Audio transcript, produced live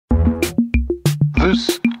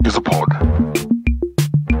This is a pod.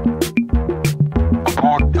 A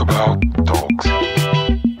pod about dogs.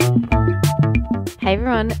 Hey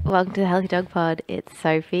everyone, welcome to the Healthy Dog Pod. It's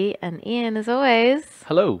Sophie and Ian as always.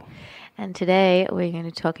 Hello. And today we're going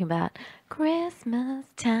to be talking about Christmas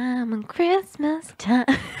time and Christmas time.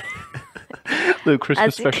 The Christmas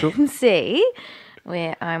As special. you can see,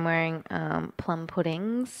 where I'm wearing plum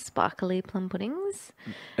puddings, sparkly plum puddings.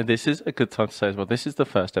 And this is a good time to say as well, this is the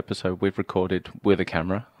first episode we've recorded with a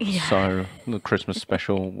camera. Yeah. So, the Christmas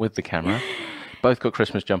special with the camera. Both got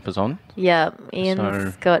Christmas jumpers on. Yeah,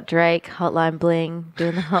 Ian's got Drake, Hotline Bling,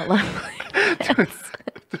 doing the Hotline Bling.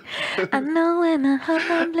 I know when a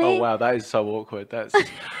Hotline Bling. Oh, wow, that is so awkward. That's,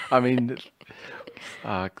 I mean,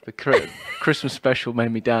 the Christmas special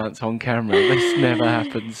made me dance on camera. This never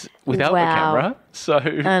happens without the camera. So,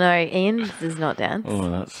 I know, Ian does not dance. oh,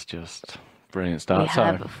 that's just brilliant start. We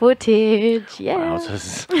have footage, yeah.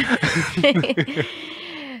 Wowzers.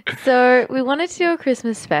 So we wanted to do a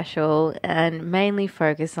Christmas special and mainly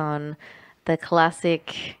focus on the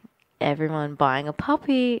classic everyone buying a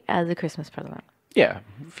puppy as a Christmas present. Yeah,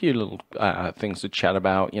 a few little things to chat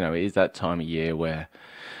about. You know, it is that time of year where,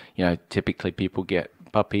 you know, typically people get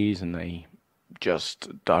puppies and they just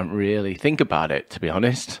don't really think about it, to be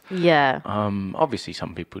honest. Yeah. Obviously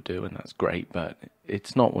some people do, and that's great, but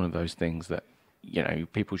it's not one of those things that, you know,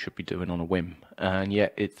 people should be doing on a whim. And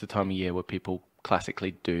yet it's the time of year where people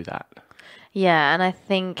classically do that. Yeah, and I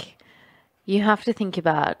think you have to think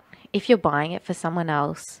about if you're buying it for someone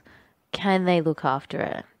else, can they look after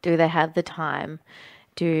it? Do they have the time?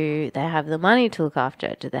 Do they have the money to look after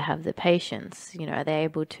it? Do they have the patience? You know, are they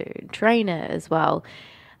able to train it as well?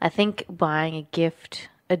 I think buying a gift,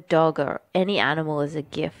 a dog or any animal as a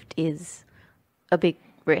gift is a big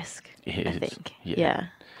risk, I think. Yeah.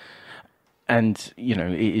 And, you know,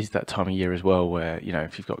 it is that time of year as well where, you know,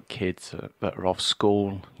 if you've got kids that are off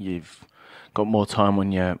school, you've got more time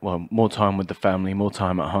more time with the family, more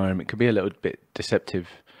time at home. It could be a little bit deceptive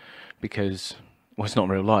because, well, it's not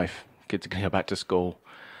real life. Kids are going to go back to school.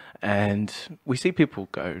 And we see people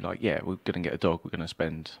go like, yeah, we're going to get a dog. We're going to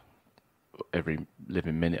spend every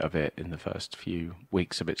living minute of it in the first few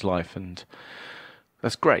weeks of its life. And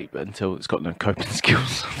that's great, but until it's got no coping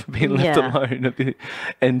skills for being left alone at the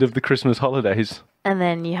end of the Christmas holidays. And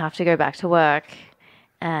then you have to go back to work,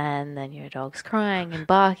 and then your dog's crying and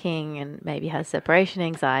barking and maybe has separation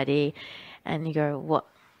anxiety, and you go,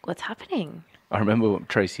 what's happening? I remember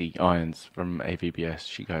Tracy Irons from AVBS,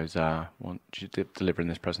 she goes, she did delivering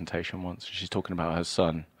this presentation once, she's talking about her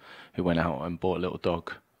son who went out and bought a little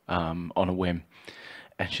dog on a whim.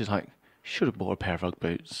 And she's like, should have bought a pair of Ugg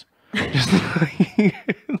boots. Just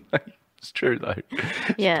it's true though.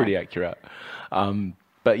 It's pretty accurate.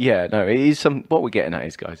 But yeah, no, it is what we're getting at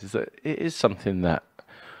is, guys, is that it is something that,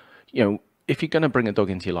 you know, if you're going to bring a dog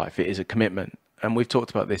into your life, it is a commitment. And we've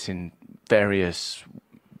talked about this in various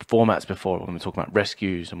formats before when we're talking about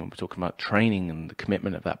rescues and when we're talking about training and the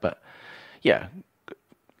commitment of that. But yeah,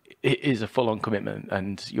 it is a full-on commitment,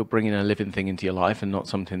 and you're bringing a living thing into your life and not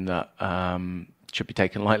something that should be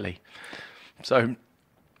taken lightly. So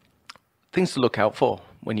things to look out for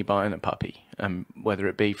when you're buying a puppy, whether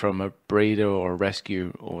it be from a breeder or a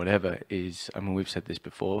rescue or whatever, is, I mean, we've said this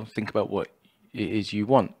before, think about what it is you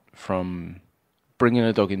want from bringing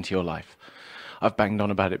a dog into your life. I've banged on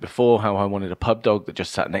about it before, how I wanted a pub dog that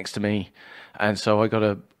just sat next to me, and so I got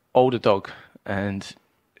an older dog, and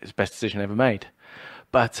it's the best decision ever made.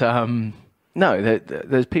 But no,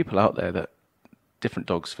 there's people out there that different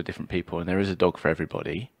dogs for different people, and there is a dog for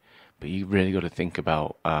everybody, but you really got to think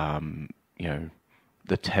about you know,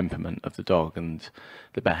 the temperament of the dog and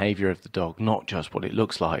the behavior of the dog, not just what it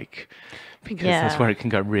looks like, because that's where it can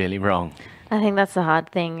go really wrong. I think that's the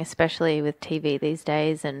hard thing, especially with TV these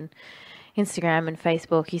days and Instagram and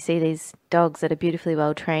Facebook. You see these dogs that are beautifully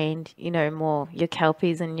well trained, you know, more your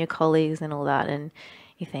Kelpies and your Collies and all that, and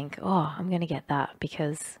you think, oh, I'm going to get that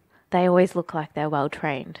because they always look like they're well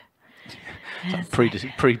trained.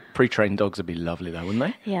 Pre-trained dogs would be lovely though, wouldn't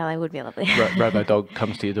they? Yeah, they would be lovely. Robo dog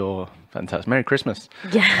comes to your door. Fantastic. Merry Christmas.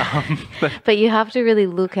 Yeah. But you have to really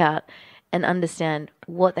look at and understand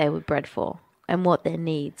what they were bred for and what their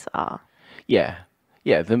needs are. Yeah.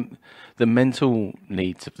 Yeah. The mental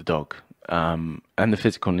needs of the dog and the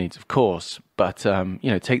physical needs, of course. But,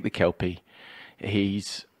 you know, take the Kelpie.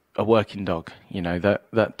 He's a working dog. You know,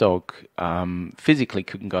 that dog physically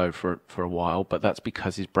couldn't go for a while, but that's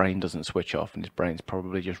because his brain doesn't switch off and his brain's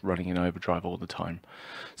probably just running in overdrive all the time.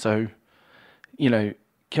 So, you know,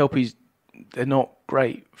 Kelpies, they're not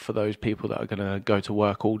great for those people that are going to go to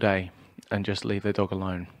work all day and just leave their dog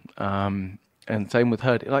alone. And same with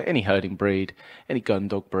herding, like any herding breed, any gun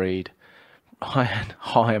dog breed,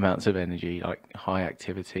 high amounts of energy, like high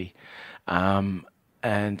activity,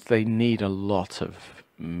 and they need a lot of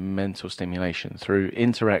mental stimulation through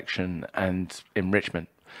interaction and enrichment.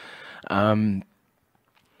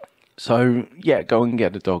 So yeah, go and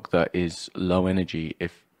get a dog that is low energy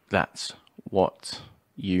if that's what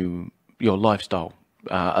your lifestyle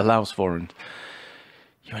allows for, and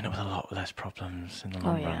you end up with a lot less problems in the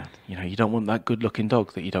long run. You know, you don't want that good-looking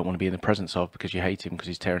dog that you don't want to be in the presence of because you hate him because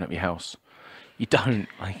he's tearing up your house. You don't.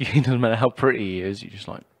 Like, it doesn't matter how pretty he is. You're just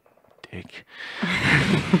like, dick.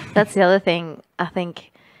 That's the other thing. I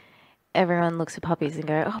think everyone looks at puppies and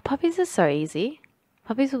go, "Oh, puppies are so easy.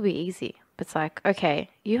 Puppies will be easy." But it's like, okay,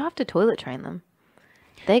 you have to toilet train them.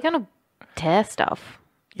 They're gonna tear stuff.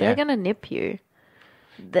 They're gonna nip you.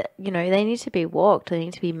 They need to be walked. They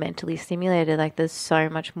need to be mentally stimulated. Like, there's so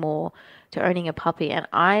much more to owning a puppy. And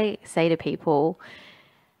I say to people,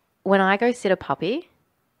 when I go sit a puppy,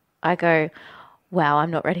 I go, wow,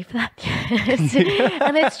 I'm not ready for that yet.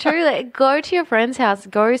 And it's true. Like, go to your friend's house,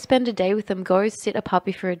 go spend a day with them, go sit a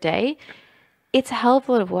puppy for a day. It's a hell of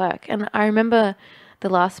a lot of work. And I remember the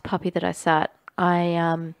last puppy that I sat,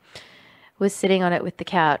 I was sitting on it with the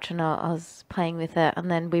couch and I was playing with it, and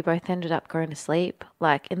then we both ended up going to sleep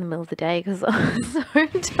like in the middle of the day because I was so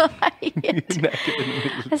tired.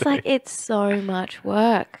 It's like, it's so much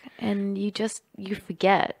work and you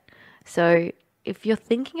forget. So if you're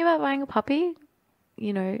thinking about buying a puppy,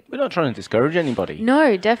 we're not trying to discourage anybody.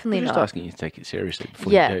 No, definitely We're just not. asking you to take it seriously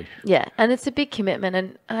before you do. Yeah, and it's a big commitment,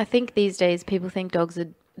 and I think these days people think dogs are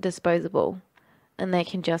disposable. And they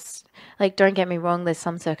can just, like, don't get me wrong, there's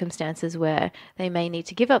some circumstances where they may need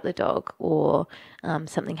to give up the dog or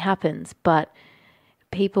something happens. But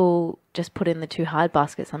people just put in the too hard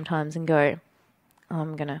basket sometimes and go, oh,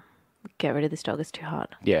 I'm going to get rid of this dog, it's too hard.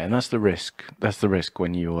 Yeah, and that's the risk. That's the risk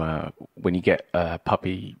when you get a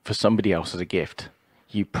puppy for somebody else as a gift.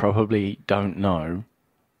 You probably don't know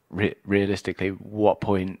realistically what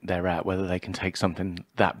point they're at, whether they can take something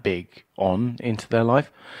that big on into their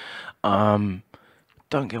life.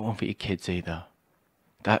 Don't get one for your kids either.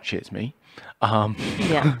 That shits me.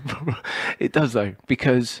 Yeah. It does though,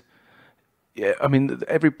 because I mean,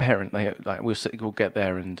 every parent, we'll get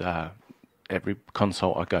there, and every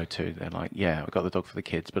consult I go to, they're like, yeah, I got the dog for the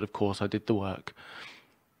kids, but of course I did the work.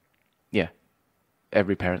 Yeah,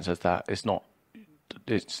 every parent says that. I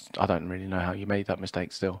don't really know how you made that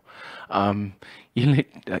mistake still. You're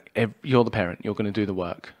the parent, you're going to do the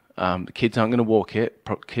work. The kids aren't going to walk it.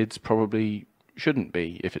 Kids probably shouldn't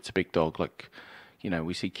be if it's a big dog. Like,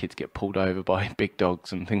 we see kids get pulled over by big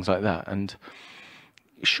dogs and things like that. And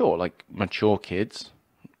sure, like mature kids,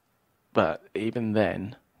 but even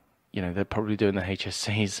then, they're probably doing the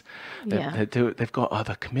HSCs. They've got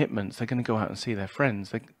other commitments. They're going to go out and see their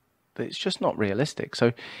friends. It's just not realistic.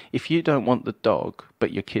 So if you don't want the dog,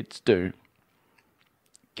 but your kids do,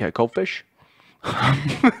 get a goldfish.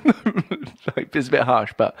 It's a bit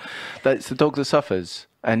harsh, but that's the dog that suffers,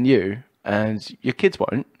 and your kids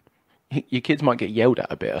won't. Your kids might get yelled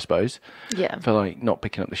at a bit, I suppose, for like not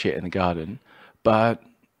picking up the shit in the garden, but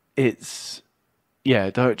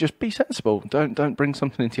don't, just be sensible. Don't bring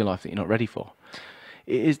something into your life that you're not ready for.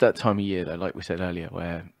 It is that time of year though, like we said earlier,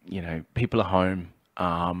 where people are home.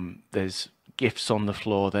 There's gifts on the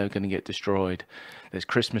floor, they're going to get destroyed. There's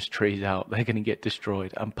Christmas trees out, they're going to get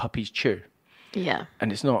destroyed, and puppies chew. Yeah.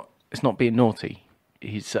 And it's not being naughty.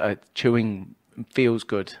 He's chewing feels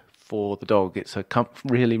good for the dog. It's a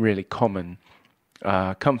really, really common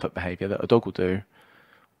comfort behaviour that a dog will do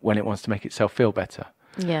when it wants to make itself feel better.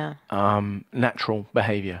 Yeah. Natural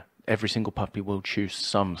behaviour. Every single puppy will chew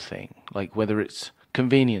something. Like, whether it's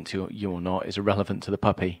convenient to you or not is irrelevant to the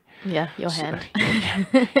puppy. Yeah, your hand.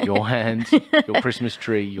 Your hand, your Christmas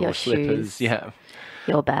tree, your slippers. Shoes,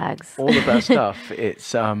 your bags. All of that stuff.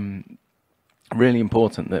 It's really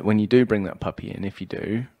important that when you do bring that puppy in, if you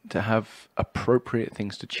do, to have appropriate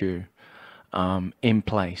things to chew in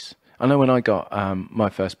place. I know when I got my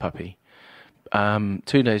first puppy, 2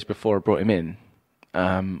 days before I brought him in,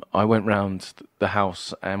 I went round the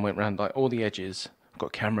house and went round like all the edges. I've got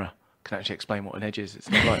a camera. Can actually explain what an edge is. It's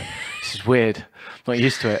not like, this is weird. I'm not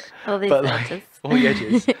used to it. All these edges. All the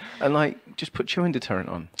edges. And just put chewing deterrent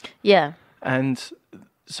on. Yeah. And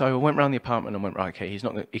so I went around the apartment and went, right, okay,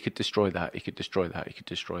 he could destroy that, he could destroy that, he could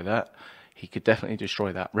destroy that, he could definitely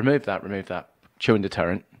destroy that, remove that, chewing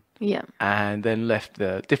deterrent. Yeah. And then left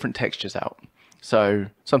the different textures out. So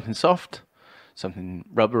something soft, something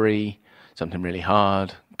rubbery, something really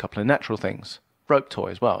hard, a couple of natural things. Rope toy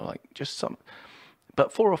as well, like just some,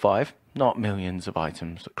 but 4 or 5, not millions of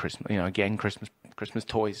items at Christmas. Again, Christmas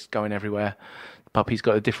toys going everywhere. The puppy's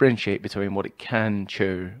got to differentiate between what it can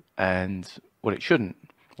chew and what it shouldn't.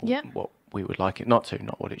 Or Yeah. what we would like it not to,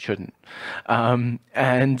 not what it shouldn't.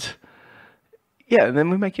 And yeah, and then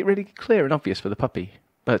we make it really clear and obvious for the puppy.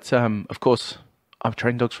 But of course, I've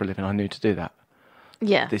trained dogs for a living. I knew to do that.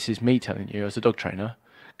 Yeah. This is me telling you as a dog trainer,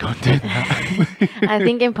 go and do that. I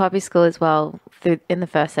think in puppy school as well, in the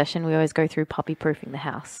first session, we always go through puppy proofing the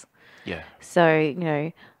house. Yeah. So, you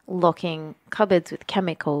know, locking cupboards with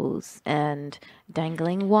chemicals and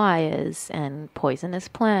dangling wires and poisonous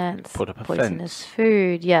plants, Put up a poisonous fence.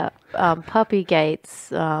 food. Yeah. Puppy gates.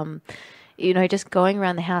 You know, just going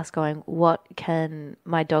around the house going, what can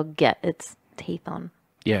my dog get its teeth on?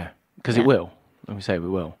 Yeah, because Yeah. it will. Let me say we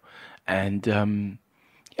will. And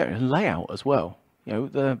yeah, layout as well. You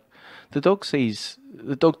know, the dog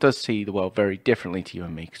does see the world very differently to you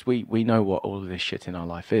and me, because we know what all of this shit in our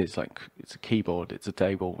life is. Like, it's a keyboard, it's a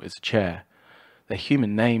table, it's a chair. They're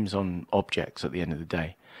human names on objects at the end of the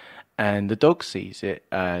day. And the dog sees it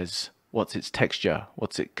as, what's its texture?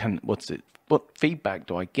 What feedback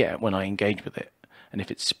do I get when I engage with it? And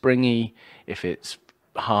if it's springy, if it's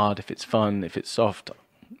hard, if it's fun, if it's soft,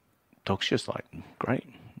 dog's just like, great,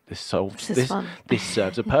 this is fun. this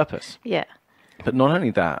serves a purpose. Yeah. But not only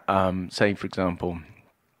that, say for example,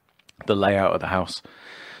 the layout of the house.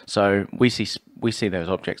 So we see those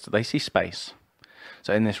objects. They see space.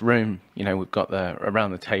 So in this room, you know, we've got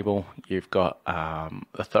around the table, you've got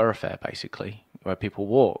a thoroughfare basically where people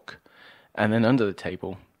walk, and then under the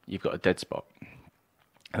table you've got a dead spot.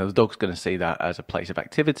 And the dog's going to see that as a place of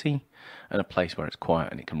activity and a place where it's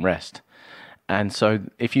quiet and it can rest. And so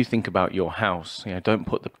if you think about your house, you know, don't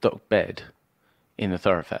put the dog bed in the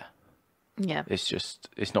thoroughfare. Yeah.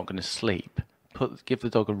 It's not going to sleep. Give the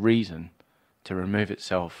dog a reason to remove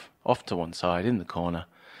itself off to one side in the corner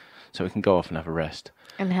so it can go off and have a rest.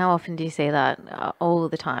 And how often do you see that? All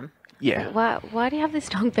the time. Yeah. Why do you have this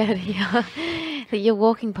dog bed here? That you're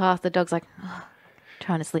walking past, the dog's like, oh,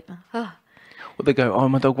 trying to sleep. Oh. Well, they go, oh,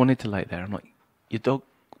 my dog wanted to lay there. I'm like, your dog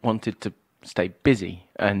wanted to stay busy,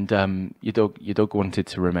 and your dog wanted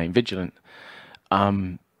to remain vigilant.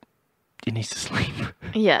 It needs to sleep.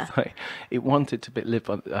 Yeah. Like, it wanted to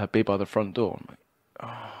be by the front door. I'm like,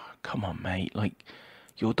 oh, come on, mate. Like,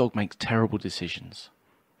 your dog makes terrible decisions.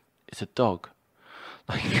 It's a dog.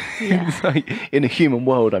 Like, Yeah. it's like, in a human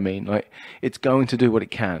world, I mean, like, it's going to do what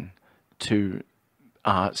it can to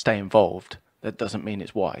stay involved. That doesn't mean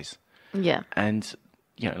it's wise. Yeah. And,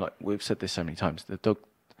 you know, like we've said this so many times, the dog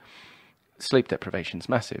sleep deprivation is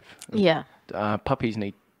massive. Yeah. Puppies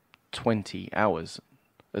need 20 hours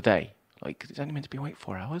a day. Like, it's only meant to be awake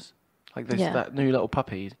 4 hours. Like, that new little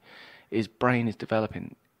puppy, his brain is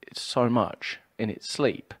developing so much in its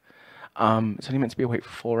sleep. It's only meant to be awake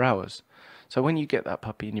for 4 hours. So when you get that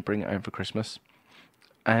puppy and you bring it home for Christmas,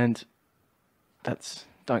 and that's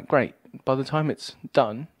like great. By the time it's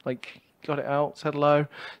done, like, got it out, said hello,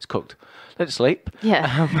 it's cooked, let it sleep.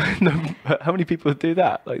 Yeah. No, but how many people do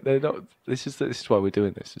that? Like, they're not. This is why we're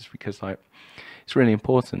doing this. Is because, like, it's really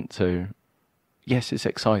important to. Yes, it's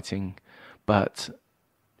exciting, but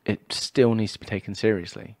it still needs to be taken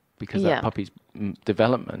seriously, because that puppy's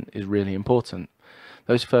development is really important.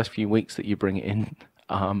 Those first few weeks that you bring it in,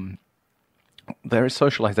 there is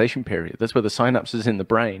socialization period. That's where the synapses in the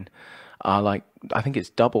brain are, like, I think it's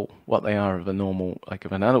double what they are of a normal, like,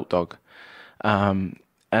 of an adult dog. And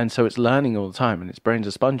so it's learning all the time, and its brain's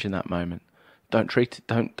a sponge in that moment. Don't treat it,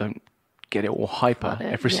 don't get it all hyper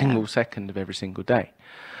every single second of every single day.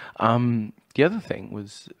 The other thing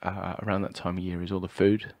was around that time of year is all the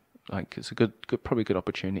food. Like, it's a probably good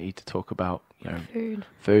opportunity to talk about, you know,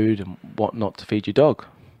 food and what not to feed your dog.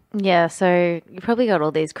 Yeah, so you probably got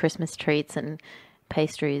all these Christmas treats and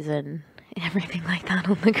pastries and everything like that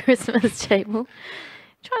on the Christmas table.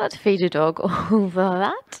 Try not to feed your dog all of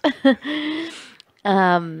that.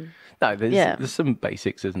 No, there's some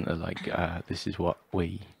basics, isn't there? Like, this is what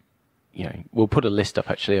we'll put a list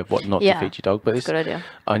up actually of what not to feed your dog. But it's a good idea.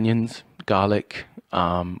 Onions, garlic,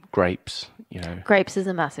 grapes. You know, grapes is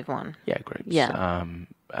a massive one. Yeah, grapes. Yeah.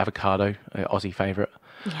 Avocado, Aussie favourite.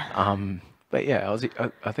 Yeah. But yeah,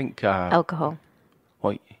 Aussie. I think alcohol.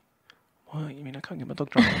 What you mean? I can't get my dog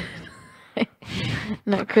drunk.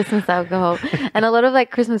 No, Christmas alcohol, and a lot of,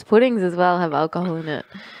 like, Christmas puddings as well have alcohol in it.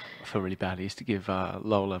 I feel really bad. I used to give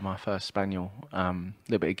Lola, my first spaniel, a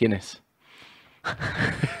little bit of Guinness.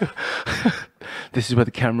 This is where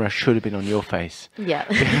the camera should have been on your face. Yeah.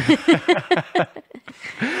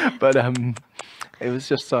 But it was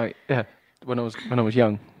just like, yeah, when I was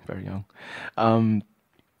young, very young,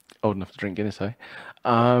 old enough to drink Guinness,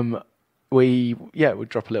 we'd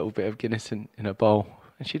drop a little bit of Guinness in a bowl,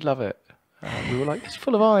 and she'd love it. We were like, it's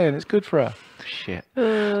full of iron. It's good for her. Shit.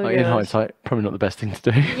 Oh, Like, in gosh. hindsight, probably not the best thing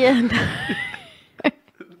to do. Yeah. No.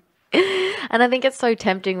 And I think it's so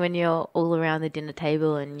tempting when you're all around the dinner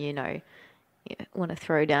table and, you want to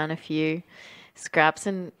throw down a few scraps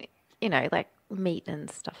and, like meat and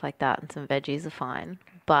stuff like that and some veggies are fine.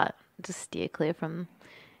 But just steer clear from,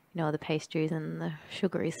 the pastries and the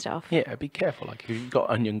sugary stuff. Yeah, be careful. Like, if you've got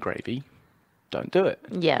onion gravy, don't do it.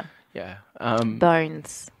 Yeah. Yeah.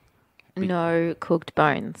 Bones. No cooked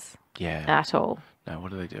bones Yeah. at all. No,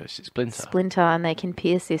 what do they do? It's splinter. Splinter, and they can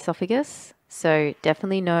pierce the esophagus. So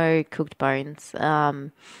definitely no cooked bones.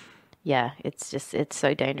 Yeah, it's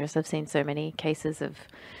so dangerous. I've seen so many cases of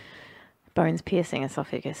bones piercing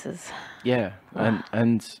esophaguses. Yeah,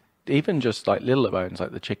 and even just like littler bones,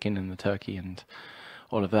 like the chicken and the turkey and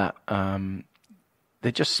all of that.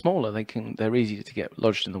 They're just smaller. They're easy to get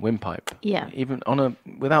lodged in the windpipe. Yeah. Even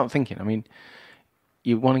without thinking. I mean,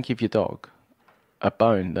 you want to give your dog a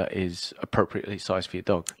bone that is appropriately sized for your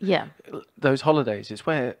dog. Yeah. Those holidays, it's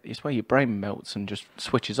where your brain melts and just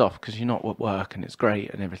switches off because you're not at work and it's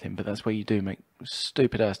great and everything. But that's where you do make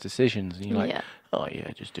stupid ass decisions and you're like, Yeah. oh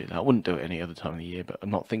yeah, just do that. I wouldn't do it any other time of the year, but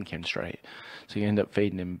I'm not thinking straight. So you end up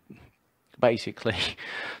feeding him basically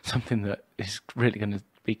something that is really going to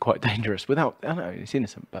be quite dangerous. I know it's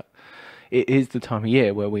innocent, but it is the time of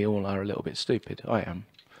year where we all are a little bit stupid. I am.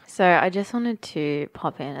 So I just wanted to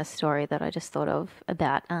pop in a story that I just thought of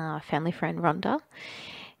about our family friend Rhonda.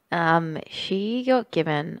 She got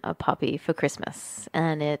given a puppy for Christmas,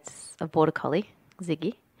 and it's a border collie,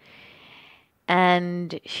 Ziggy.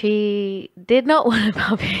 And she did not want a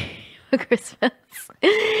puppy for Christmas.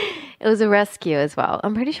 It was a rescue as well.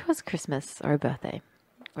 I'm pretty sure it was Christmas or a birthday,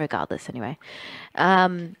 regardless anyway.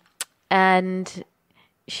 And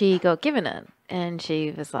she got given it, and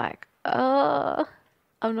she was like, oh,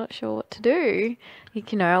 I'm not sure what to do.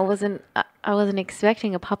 I wasn't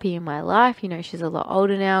expecting a puppy in my life. She's a lot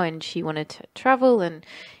older now and she wanted to travel and,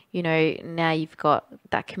 now you've got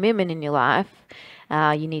that commitment in your life.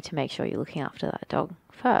 You need to make sure you're looking after that dog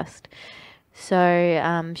first.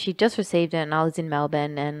 So she just received it and I was in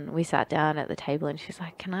Melbourne and we sat down at the table and she's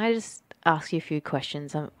like, can I just ask you a few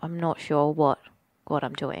questions? I'm not sure what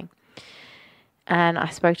I'm doing. And I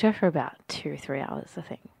spoke to her for about 2 or 3 hours, I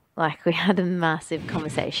think. Like, we had a massive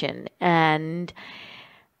conversation and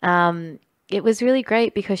it was really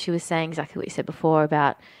great because she was saying exactly what you said before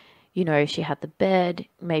about, she had the bed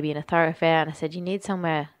maybe in a thoroughfare and I said, you need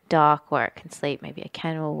somewhere dark where it can sleep, maybe a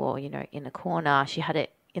kennel or, in a corner. She had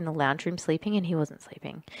it in the lounge room sleeping and he wasn't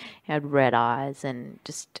sleeping. He had red eyes and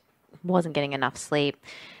just wasn't getting enough sleep.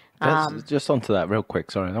 Just onto that real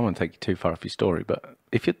quick. Sorry, I don't want to take you too far off your story, but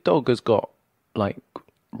if your dog has got like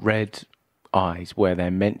red eyes where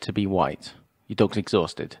they're meant to be white, your dog's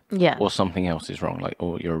exhausted. Yeah. Or something else is wrong, like,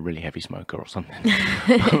 or you're a really heavy smoker or something.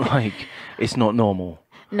 Like, it's not normal.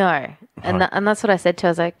 No. And, Right. and that's what I said to her.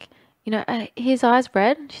 I was like, his eyes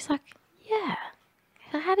red? And she's like, yeah.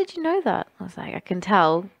 How did you know that? I was like, I can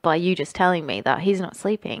tell by you just telling me that he's not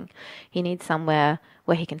sleeping. He needs somewhere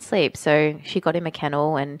where he can sleep. So she got him a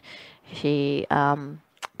kennel and she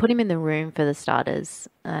put him in the room for the starters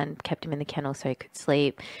and kept him in the kennel so he could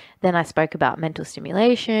sleep. Then I spoke about mental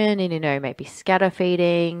stimulation and, maybe scatter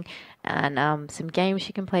feeding and some games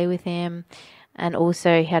she can play with him. And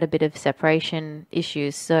also he had a bit of separation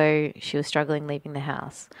issues, so she was struggling leaving the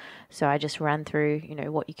house. So I just ran through,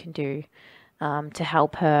 what you can do to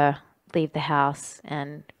help her leave the house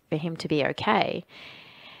and for him to be okay.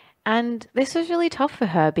 And this was really tough for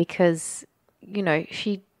her because,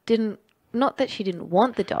 she didn't, not that she didn't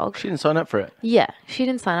want the dog. She didn't sign up for it. Yeah, she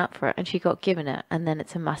didn't sign up for it and she got given it. And then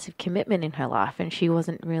it's a massive commitment in her life and she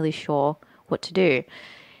wasn't really sure what to do.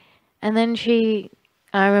 And then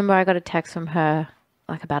I remember I got a text from her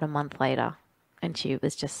like about a month later and she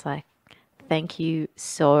was just like, thank you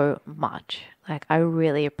so much. Like, I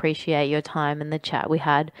really appreciate your time and the chat we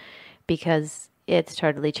had because it's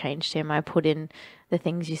totally changed him. I put in the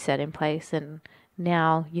things you said in place and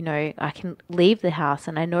now, I can leave the house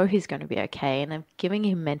and I know he's going to be okay. And I'm giving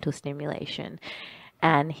him mental stimulation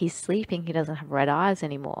and he's sleeping. He doesn't have red eyes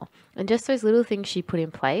anymore. And just those little things she put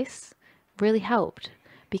in place really helped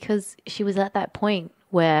because she was at that point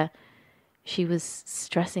where she was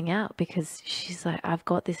stressing out because she's like, I've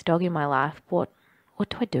got this dog in my life. What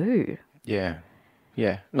do I do? Yeah.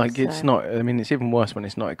 Yeah. Like, So- it's not, I mean, it's even worse when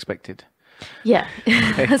it's not expected. Yeah.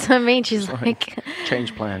 That's what I mean. She's It's like,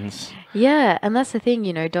 change plans. yeah. And that's the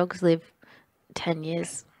thing, dogs live 10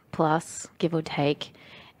 years plus, give or take.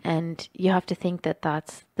 And you have to think that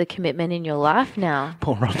that's the commitment in your life now.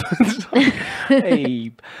 Poor Robert.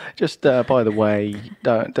 Hey, just by the way,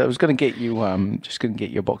 I was going to get you just going to get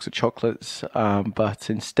you a box of chocolates, but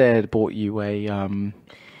instead bought you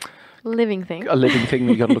Living thing. a living thing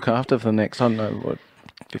that you got to look after for the next, I don't know, what,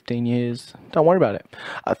 15 years. Don't worry about it.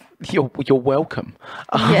 You're welcome.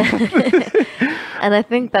 Yeah. And I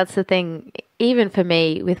think that's the thing, even for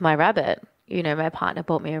me with my rabbit, you know, my partner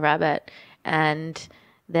bought me a rabbit and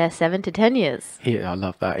they're 7 to 10 years. Yeah, I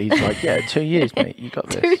love that. He's like, yeah, 2 years, mate. You got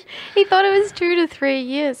this. He thought it was 2 to 3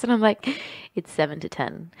 years. And I'm like, it's 7 to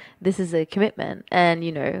 10. This is a commitment. And,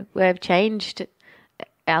 you know, we've changed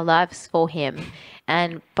our lives for him.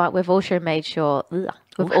 But we've also made sure,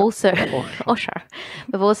 we've also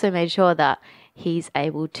made sure that he's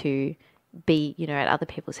able to be, you know, at other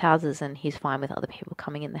people's houses and he's fine with other people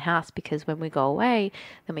coming in the house, because when we go away,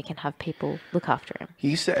 then we can have people look after him.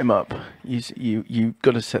 You set him up. You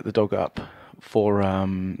got to set the dog up for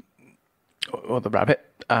or the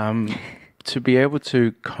rabbit to be able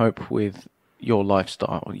to cope with your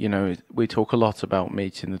lifestyle. You know, we talk a lot about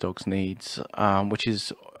meeting the dog's needs, which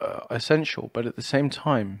is essential, but at the same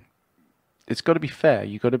time, it's got to be fair.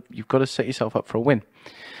 You've got to set yourself up for a win,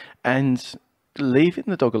 and leaving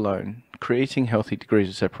the dog alone, creating healthy degrees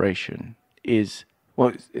of separation is,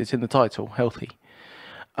 well, it's in the title, healthy.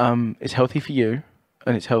 It's healthy for you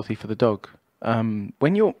and it's healthy for the dog.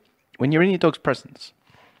 When you're in your dog's presence,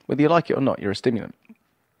 whether you like it or not, you're a stimulant.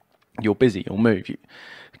 You're busy, you'll move.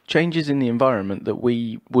 Changes in the environment that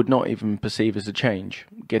we would not even perceive as a change,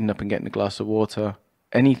 getting up and getting a glass of water,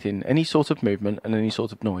 anything, any sort of movement and any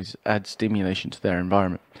sort of noise adds stimulation to their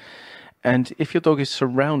environment. And if your dog is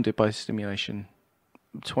surrounded by stimulation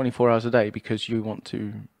 24 hours a day because you want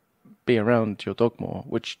to be around your dog more,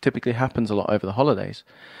 which typically happens a lot over the holidays,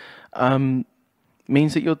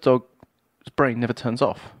 means that your dog's brain never turns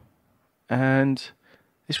off. And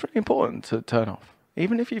it's really important to turn off.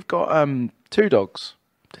 Even if you've got 2 dogs,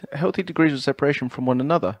 healthy degrees of separation from one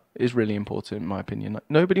another is really important, in my opinion. Like,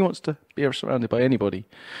 nobody wants to be surrounded by anybody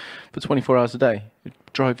for 24 hours a day. It'd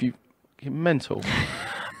drive you mental.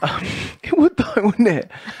 It would though, wouldn't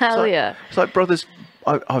it? Hell yeah. It's like brothers.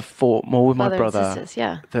 I've fought more with my Brother and brother sisters,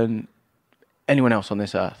 yeah. than anyone else on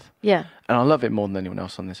this earth. Yeah. And I love it more than anyone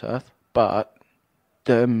else on this earth. But,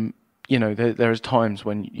 you know, there is times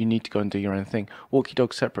when you need to go and do your own thing. Walk your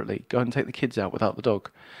dog separately. Go and take the kids out without the dog.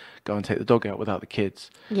 Go and take the dog out without the kids.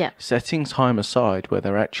 Yeah. Setting time aside where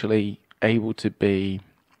they're actually able to be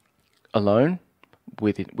alone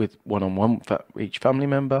with one-on-one each family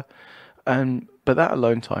member. But that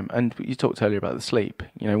alone time, and you talked earlier about the sleep,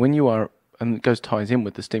 you know, when you are, and it ties in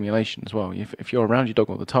with the stimulation as well. If you're around your dog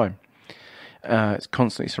all the time, it's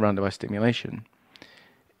constantly surrounded by stimulation,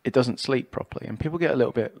 it doesn't sleep properly. And people get a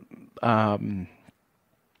little bit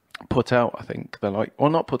put out, I think. They're like, or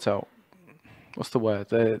not put out, what's the word?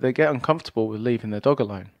 They get uncomfortable with leaving their dog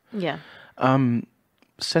alone. Yeah.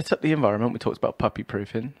 Set up the environment. We talked about puppy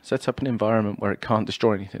proofing. Set up an environment where it can't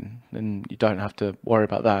destroy anything, and you don't have to worry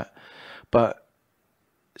about that. But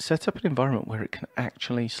set up an environment where it can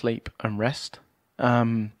actually sleep and rest.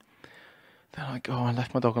 They're like, oh, I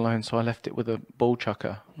left my dog alone, so I left it with a ball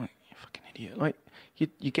chucker. I'm like, you fucking idiot. Like,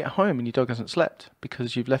 you get home and your dog hasn't slept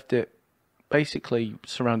because you've left it basically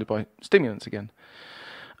surrounded by stimulants again.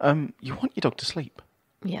 You want your dog to sleep.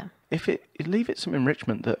 Yeah. If you leave it some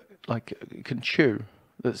enrichment that, like, it can chew,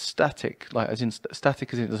 that's static, like as in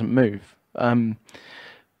static as in it doesn't move.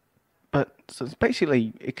 But so it's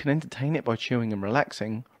basically, it can entertain it by chewing and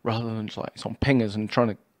relaxing rather than just like it's on pingers and trying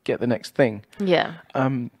to get the next thing. Yeah.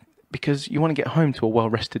 Because you want to get home to a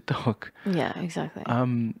well-rested dog. Yeah, exactly.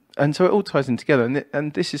 And so it all ties in together.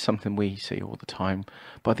 And this is something we see all the time.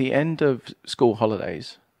 By the end of school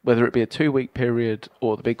holidays, whether it be a 2-week period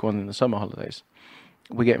or the big one in the summer holidays,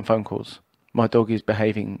 we're getting phone calls. My dog is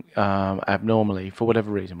behaving abnormally for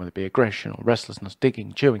whatever reason, whether it be aggression or restlessness,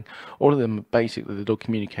 digging, chewing. All of them are basically the dog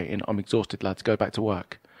communicating, I'm exhausted, lads, go back to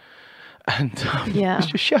work. And it's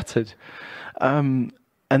just shattered. And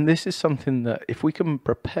this is something that if we can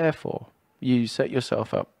prepare for, you set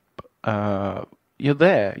yourself up, you're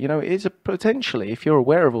there. You know, it is potentially, if you're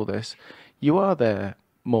aware of all this, you are there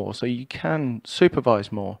more. So you can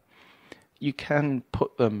supervise more. You can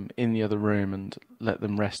put them in the other room and let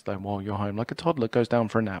them rest though while you're home. Like a toddler goes down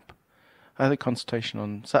for a nap. I had a consultation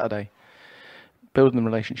on Saturday, building the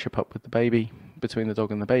relationship up with the baby, between the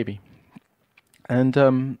dog and the baby.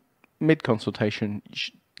 And mid-consultation,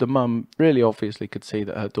 the mum really obviously could see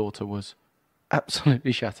that her daughter was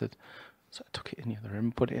absolutely shattered. So I took it in the other room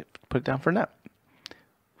and put it down for a nap.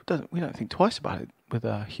 We don't think twice about it with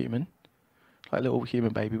a human. Like a little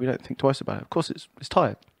human baby, we don't think twice about it. Of course it's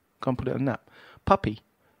tired. Go and put it on a nap. Puppy,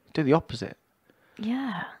 do the opposite.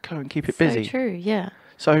 Yeah. Go and keep it So busy. true, yeah.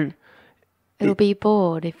 So It'll be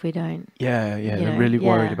bored if we don't. yeah, You they're know, really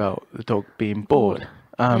worried yeah. about the dog being bored.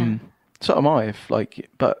 Yeah. So am I,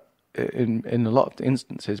 but in a lot of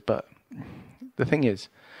instances. But the thing is,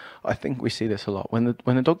 I think we see this a lot when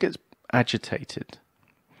the dog gets agitated,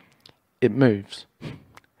 it moves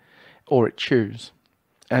or it chews,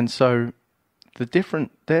 and so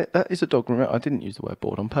that is a dog. Remember, I didn't use the word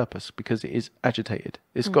bored on purpose because it is agitated.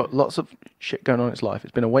 It's got lots of shit going on in its life.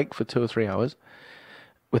 It's been awake for 2 or 3 hours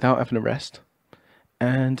without having a rest,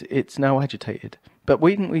 and it's now agitated. But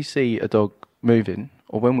when we see a dog moving,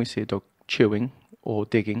 or when we see a dog chewing or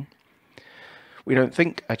digging, we don't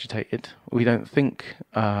think agitated. We don't think.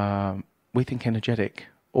 We think energetic,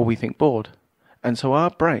 or we think bored, and so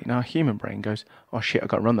our human brain goes, "Oh shit, I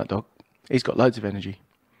got to run that dog. He's got loads of energy."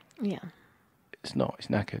 Yeah. It's not. It's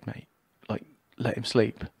knackered, mate. Like, let him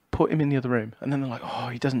sleep. Put him in the other room, and then they're like, "Oh,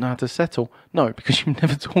 he doesn't know how to settle." No, because you've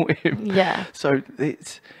never taught him. Yeah. So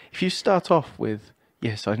if you start off with,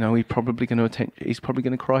 "Yes, I know he's probably going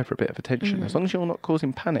to cry for a bit of attention," as long as you're not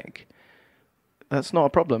causing panic, that's not a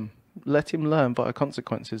problem. Let him learn via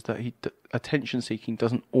consequences that attention seeking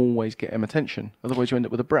doesn't always get him attention. Otherwise, you end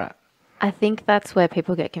up with a brat. I think that's where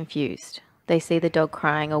people get confused. They see the dog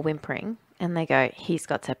crying or whimpering and they go, he's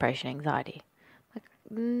got separation anxiety. Like,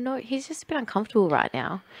 no, he's just a bit uncomfortable right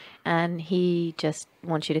now and he just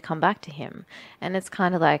wants you to come back to him. And it's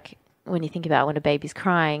kind of like when you think about when a baby's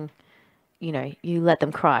crying, you know, you let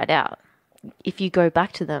them cry it out. If you go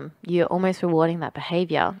back to them, you're almost rewarding that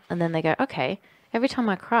behavior. And then they go, okay, every time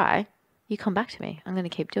I cry, you come back to me. I'm going to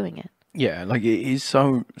keep doing it. Yeah, like it is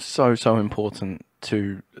so important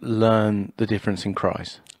to learn the difference in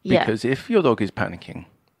cries. Yeah. Because if your dog is panicking,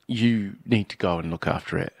 you need to go and look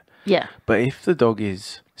after it. Yeah. But if the dog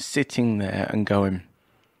is sitting there and going,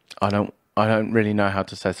 I don't really know how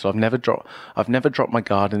to settle. I've never dropped my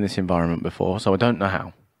guard in this environment before, so I don't know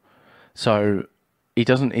how. So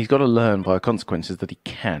he's got to learn via consequences that he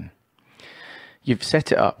can. You've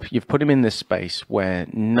set it up. You've put him in this space where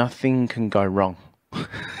nothing can go wrong.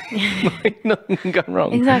 Like, nothing can go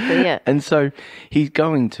wrong. Exactly, yeah. And so he's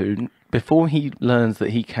going to, before he learns that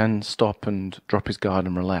he can stop and drop his guard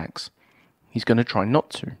and relax, he's going to try not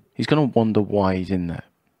to. He's going to wonder why he's in there.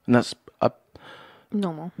 And that's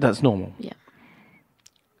Normal. That's normal. Yeah.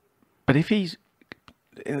 But if he's,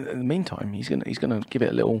 in the meantime, he's going to give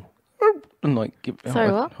it a little, and like,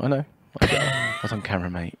 Sorry, what? I know. I was on camera,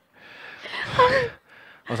 mate. I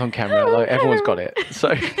was on camera. Like, everyone's got it.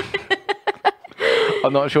 So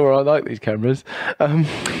I'm not sure I like these cameras. I'm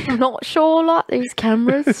not sure like these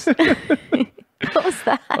cameras. What was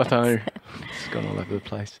that? I don't know. It's gone all over the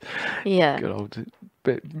place. Yeah. Good old.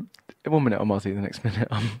 But 1 minute I'm Aussie, the next minute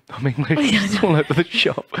I'm English. It's all over the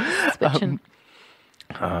shop.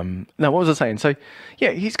 Now, what was I saying? So,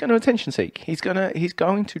 yeah, he's going to attention seek. He's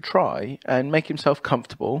going to try and make himself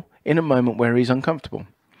comfortable in a moment where he's uncomfortable.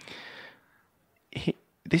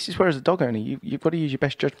 This is where, as a dog owner, you've got to use your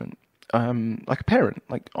best judgment. Like a parent,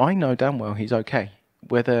 like I know damn well he's okay,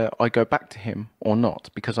 whether I go back to him or not,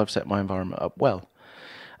 because I've set my environment up well.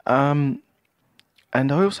 And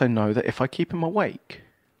I also know that if I keep him awake,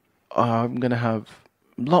 I'm going to have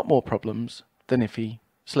a lot more problems than if he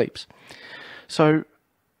sleeps. So,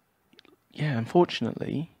 yeah,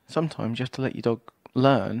 unfortunately, sometimes you have to let your dog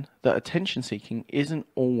learn that attention seeking isn't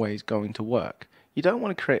always going to work. You don't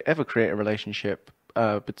want to ever create a relationship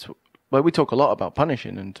where we talk a lot about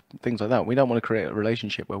punishing and things like that. We don't want to create a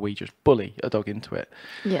relationship where we just bully a dog into it.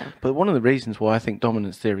 Yeah. But one of the reasons why I think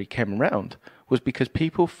dominance theory came around was because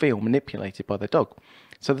people feel manipulated by their dog.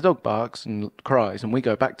 So the dog barks and cries and we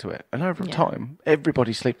go back to it. And over time,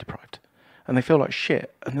 everybody's sleep deprived. And they feel like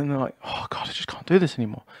shit. And then they're like, oh, God, I just can't do this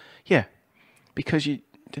anymore. Yeah, because you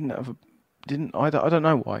I don't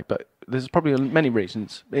know why, but there's probably many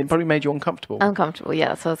reasons. It probably made you uncomfortable. Uncomfortable, yeah,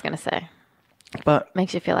 that's what I was going to say. But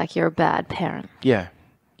makes you feel like you're a bad parent. Yeah.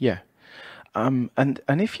 And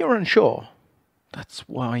if you're unsure, that's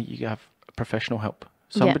why you have professional help.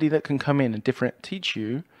 Somebody that can come in and teach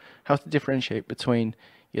you how to differentiate between,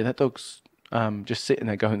 that dog's just sitting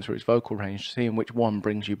there going through his vocal range, seeing which one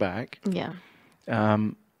brings you back. Yeah.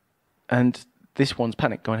 And this one's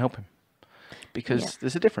panic, go and help him. Because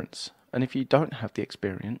there's a difference. And if you don't have the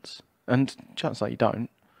experience, and chances are you don't,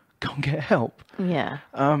 go and get help. Yeah.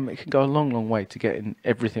 It can go a long, long way to getting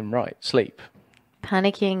everything right. Sleep.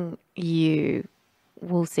 Panicking, you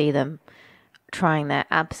will see them trying their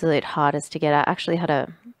absolute hardest to get out. I actually had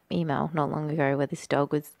a email not long ago where this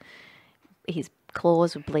dog his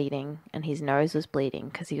claws were bleeding and his nose was bleeding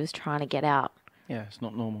because he was trying to get out Yeah, it's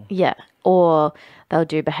not normal. Yeah. Or they'll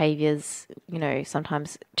do behaviors,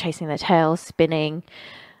 sometimes chasing their tail, spinning,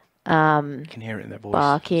 You can hear it in their voice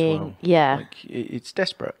barking. as well. Yeah. Like it's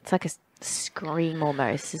desperate. It's like a scream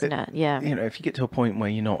almost, isn't it? Yeah. If you get to a point where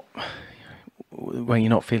you're not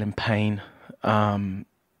feeling pain,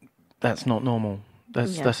 that's not normal.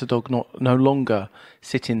 That's a dog no longer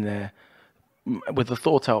sitting there with the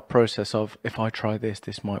thought out process of, if I try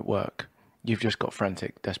this might work. You've just got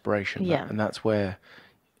frantic desperation. Yeah. And that's where,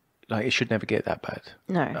 like, it should never get that bad.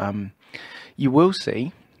 No. You will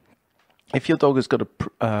see, if your dog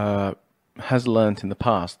has learnt in the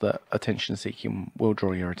past that attention seeking will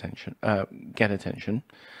draw your attention, get attention,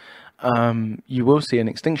 you will see an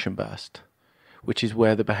extinction burst, which is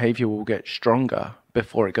where the behavior will get stronger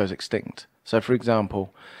before it goes extinct. So, for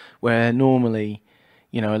example, where normally,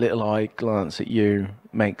 a little eye glance at you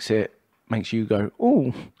makes you go,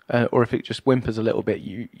 ooh, or if it just whimpers a little bit,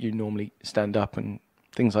 you normally stand up and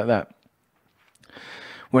things like that.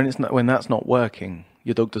 When that's not working,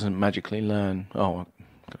 your dog doesn't magically learn, oh, I'm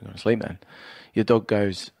going to go to sleep then. Your dog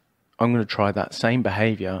goes, I'm going to try that same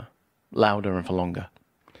behavior louder and for longer.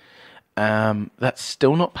 That's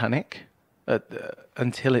still not panic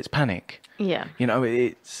until it's panic. Yeah.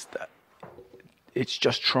 It's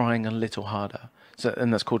just trying a little harder. So,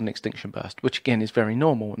 and that's called an extinction burst, which again is very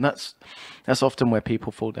normal, and that's often where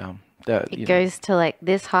people fall down. It goes to like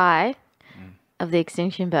this high of the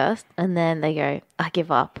extinction burst, and then they go, I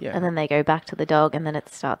give up. Yeah. And then they go back to the dog, and then it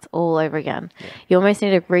starts all over again. Yeah. You almost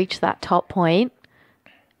need to reach that top point,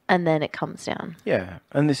 and then it comes down. Yeah,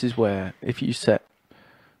 and this is where if you set...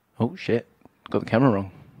 Oh, shit, got the camera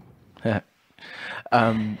wrong.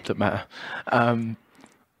 Doesn't matter.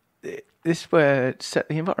 This is where set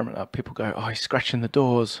the environment up. People go, oh, he's scratching the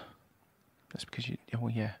doors. That's because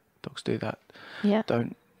dogs do that. Yeah.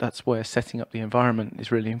 That's where setting up the environment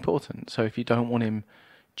is really important. So if you don't want him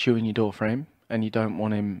chewing your door frame and you don't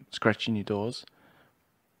want him scratching your doors,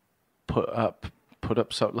 put up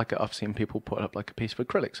so like I've seen people put up like a piece of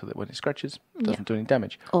acrylic so that when it scratches, it doesn't do any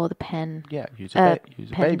damage. Or the pen. Yeah, use a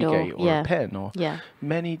baby door. gate or a pen or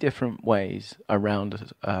many different ways around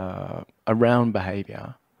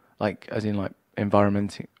behaviour. Like, as in, like,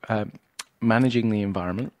 managing the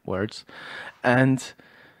environment, and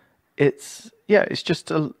it's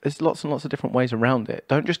lots and lots of different ways around it.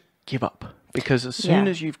 Don't just give up, because as soon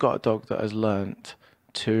as you've got a dog that has learnt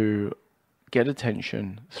to get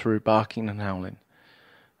attention through barking and howling,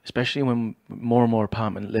 especially when more and more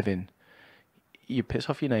apartment living, you piss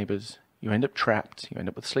off your neighbours, you end up trapped, you end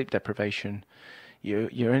up with sleep deprivation, you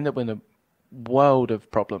end up in a world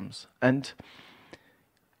of problems. And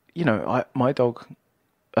my dog,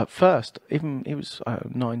 at first, even he was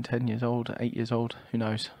 9, 10 years old, 8 years old, who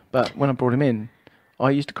knows. But when I brought him in, I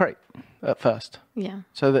used a crate at first. Yeah.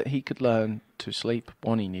 So that he could learn to sleep.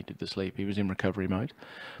 One, he needed to sleep. He was in recovery mode.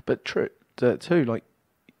 But two, like,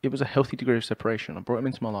 it was a healthy degree of separation. I brought him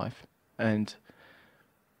into my life, and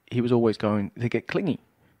he was always going to get clingy.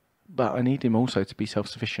 But I need him also to be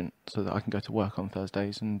self-sufficient so that I can go to work on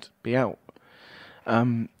Thursdays and be out.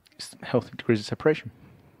 Healthy degrees of separation.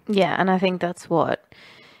 Yeah, and I think that's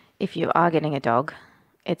if you are getting a dog,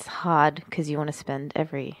 it's hard because you want to spend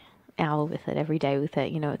every hour with it, every day with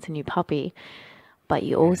it. It's a new puppy, but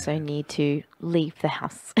you also need to leave the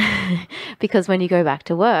house because when you go back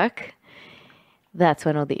to work, that's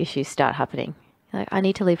when all the issues start happening. Like, I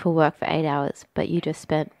need to leave for work for 8 hours, but you just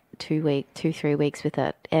spent 3 weeks with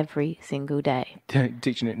it every single day.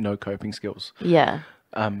 Teaching it no coping skills. Yeah.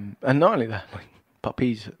 And not only that, like,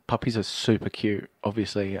 puppies are super cute,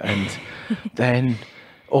 obviously, and then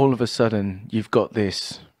all of a sudden you've got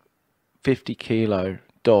this 50-kilo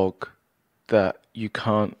dog that you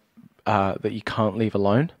can't leave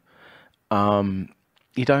alone.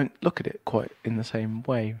 You don't look at it quite in the same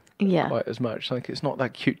way, quite as much. Like, it's not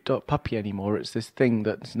that cute puppy anymore. It's this thing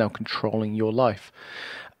that's now controlling your life.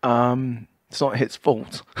 It's not its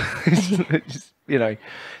fault. It's, so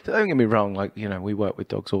don't get me wrong. Like, we work with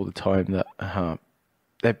dogs all the time that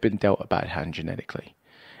they've been dealt a bad hand genetically,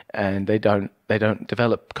 and they don't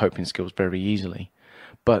develop coping skills very easily,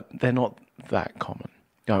 but they're not that common.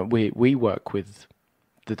 We work with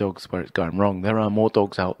the dogs where it's going wrong. There are more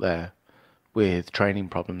dogs out there with training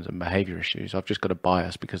problems and behavior issues. I've just got a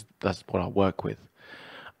bias because that's what I work with.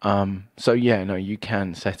 You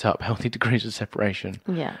can set up healthy degrees of separation.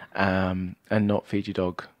 Yeah. And not feed your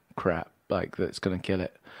dog crap like that's going to kill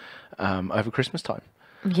it over Christmas time.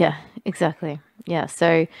 Yeah, exactly. Yeah.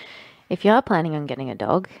 So if you are planning on getting a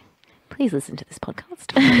dog, please listen to this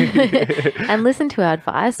podcast and listen to our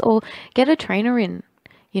advice, or get a trainer in,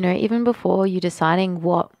 even before you're deciding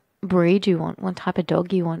what breed you want, what type of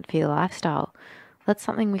dog you want for your lifestyle. that's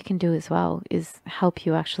something we can do as well, is help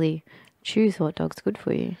you actually choose what dog's good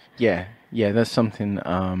for you. Yeah, that's something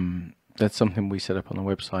we set up on the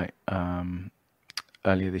website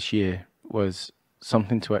earlier this year, was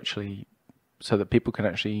something to actually, so that people can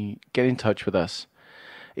actually get in touch with us,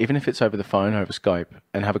 even if it's over the phone, over Skype,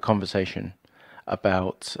 and have a conversation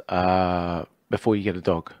about before you get a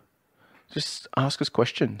dog. Just ask us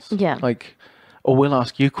questions. Yeah. Or we'll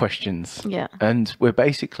ask you questions. Yeah. And we're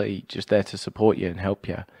basically just there to support you and help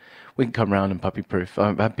you. We can come round and puppy proof.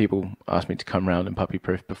 I've had people ask me to come round and puppy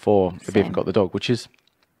proof before they've even got the dog, which is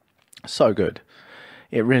so good.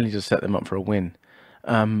 It really does set them up for a win.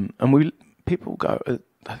 And people go,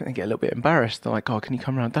 I think they get a little bit embarrassed. They're like, "Oh, can you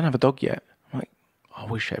come round? I don't have a dog yet." I'm like, I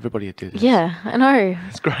wish everybody would do this. Yeah, I know.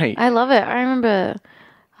 It's great. I love it. I remember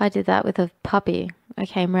I did that with a puppy. I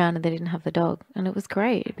came round and they didn't have the dog, and it was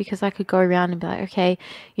great because I could go around and be like, okay,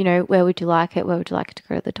 where would you like it? Where would you like it to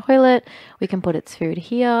go to the toilet? We can put its food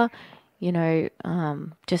here.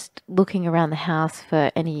 Just looking around the house for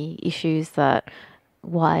any issues, that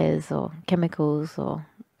wires or chemicals or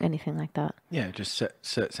anything like that. Yeah, it just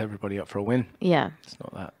sets everybody up for a win. Yeah. It's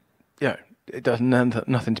not that. Yeah, it doesn't.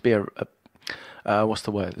 Nothing to be what's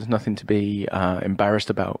the word? There's nothing to be embarrassed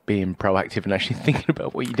about being proactive and actually thinking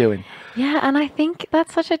about what you're doing. Yeah, and I think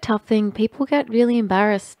that's such a tough thing. People get really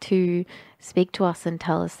embarrassed to speak to us and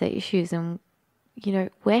tell us their issues, and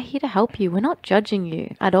we're here to help you. We're not judging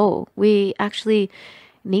you at all. We actually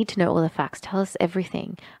need to know all the facts. Tell us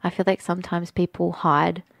everything. I feel like sometimes people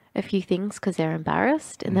hide a few things because they're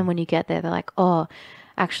embarrassed, and then when you get there, they're like, "Oh,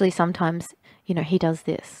 actually, sometimes he does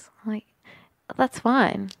this." Like, that's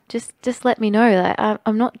fine. Just let me know. Like,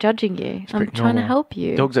 I'm not judging you. I'm trying to help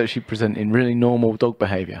you. Dogs actually present in really normal dog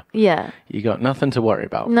behaviour. Yeah. You got nothing to worry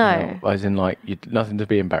about. No. As in, nothing to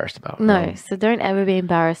be embarrassed about. No. So don't ever be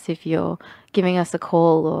embarrassed if you're giving us a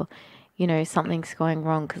call or, something's going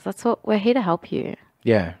wrong, because that's what we're here to help you.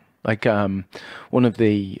 Yeah. One of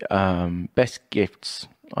the best gifts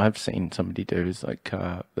I've seen somebody do is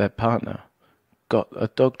their partner got a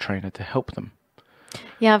dog trainer to help them.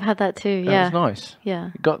 Yeah, I've had that too. Yeah. That was nice.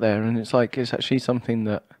 Yeah. It got there, and it's actually something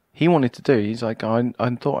that he wanted to do. He's like, I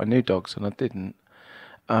thought I knew dogs, and I didn't.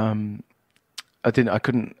 I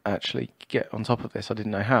couldn't actually get on top of this. I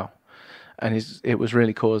didn't know how, and it was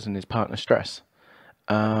really causing his partner stress.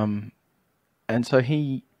 And so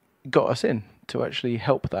he got us in to actually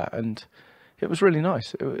help that, and it was really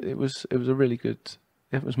nice. It was a really good.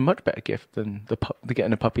 It was a much better gift than the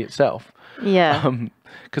getting a puppy itself. Yeah.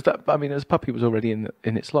 Because as a puppy was already in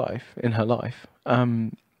her life,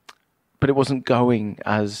 but it wasn't going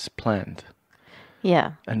as planned.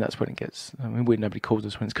 Yeah. And that's when it gets. Nobody calls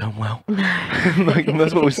us when it's going well.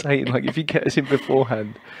 That's what we're saying. If you get us in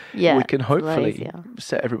beforehand, we can hopefully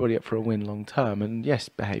set everybody up for a win long term. And yes,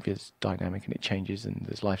 behaviour's dynamic and it changes, and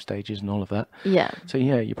there's life stages and all of that. Yeah. So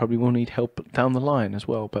you probably will need help down the line as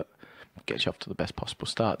well, but gets you off to the best possible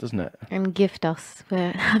start, doesn't it? And gift us.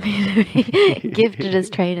 We're happy to be gifted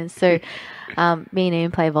as trainers. So me and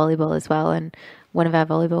Ian play volleyball as well, and one of our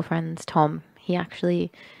volleyball friends, Tom,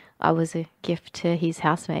 I was a gift to his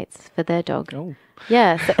housemates for their dog. Oh.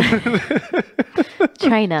 Yeah. So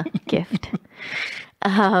trainer gift.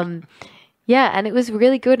 And it was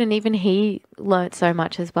really good, and even he learnt so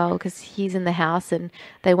much as well, because he's in the house and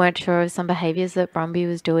they weren't sure of some behaviours that Brumby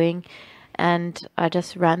was doing. And I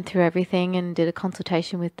just ran through everything and did a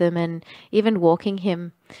consultation with them. And even walking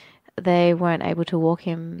him, they weren't able to walk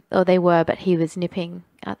him, or they were, but he was nipping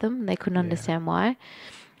at them. They couldn't understand why.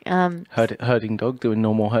 Herding dog, doing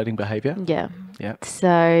normal herding behaviour. Yeah. Yeah.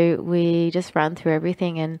 So we just ran through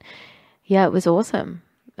everything, and it was awesome.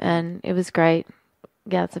 And it was great.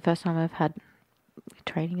 Yeah, it's the first time I've had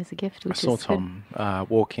training as a gift. I saw Tom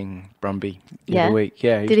walking Brumby the other week.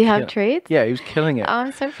 Yeah. Did he have treats? Yeah, he was killing it. Oh,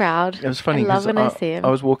 I'm so proud. It was funny. I love when I see him. I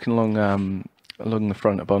was walking along the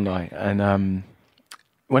front of Bondi, and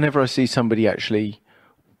whenever I see somebody actually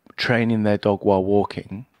training their dog while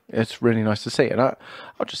walking, it's really nice to see. And I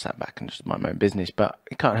just sat back and just mind my own business, but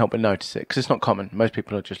you can't help but notice it because it's not common. Most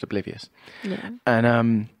people are just oblivious. Yeah.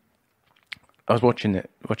 And I was watching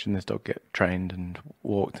this dog get trained and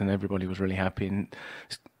walked, and everybody was really happy. And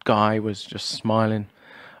this guy was just smiling.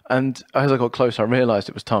 And as I got closer, I realised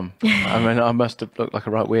it was Tom. I must have looked like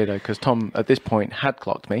a right weirdo, because Tom at this point had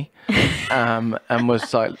clocked me, and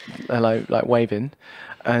was like hello, like waving.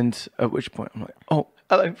 And at which point I'm like, oh,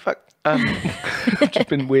 hello, fuck. I've just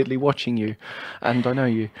been weirdly watching you, and I know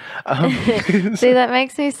you. See, that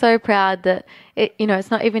makes me so proud that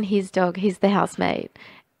it's not even his dog; he's the housemate,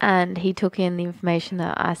 and he took in the information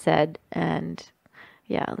that I said, and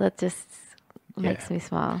that just makes me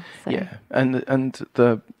smile. So. Yeah, and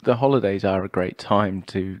the holidays are a great time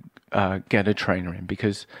to get a trainer in,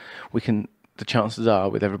 because we can. The chances are,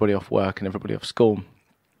 with everybody off work and everybody off school,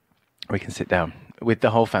 we can sit down with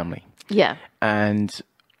the whole family. Yeah. And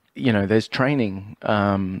there's training.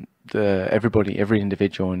 Every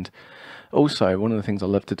individual, and also one of the things I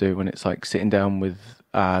love to do when it's like sitting down with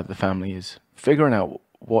the family is figuring out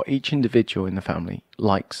what each individual in the family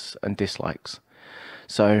likes and dislikes.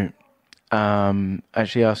 So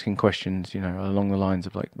actually asking questions, along the lines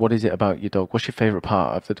of like, what is it about your dog? What's your favorite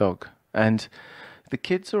part of the dog? And the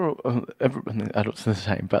kids are, the adults are the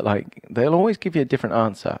same, but like they'll always give you a different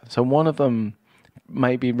answer. So one of them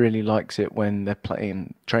maybe really likes it when they're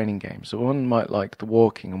playing training games. So one might like the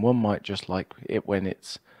walking, and one might just like it when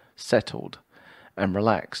it's settled and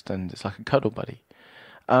relaxed and it's like a cuddle buddy.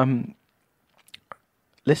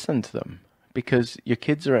 Listen to them, because your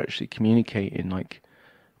kids are actually communicating like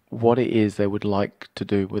what it is they would like to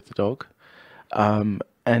do with the dog. And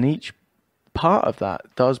each part of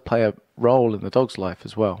that does play a role in the dog's life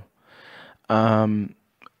as well. And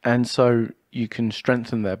so you can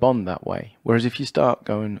strengthen their bond that way. Whereas if you start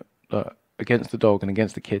going against the dog and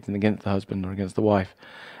against the kids and against the husband or against the wife,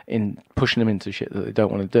 in pushing them into shit that they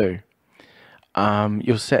don't want to do,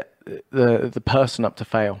 you'll set the person up to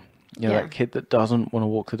fail. That kid that doesn't want to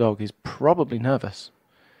walk the dog is probably nervous.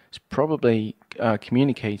 It's probably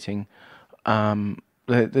communicating.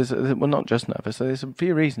 There's not just nervous. There's a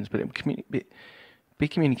few reasons, but be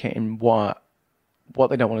communicating what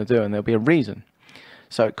they don't want to do, and there'll be a reason.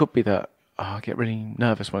 So it could be that I get really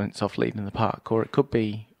nervous when it's off lead in the park, or it could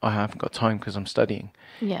be I haven't got time because I'm studying.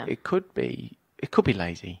 Yeah. It could be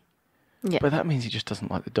lazy. Yeah. But that means he just doesn't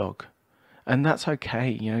like the dog, and that's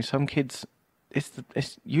okay. Some kids,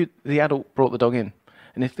 the adult brought the dog in,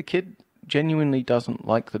 and if the kid genuinely doesn't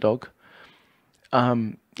like the dog, as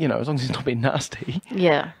long as it's not being nasty,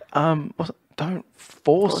 don't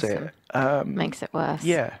force it. Makes it worse.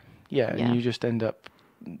 Yeah, and you just end up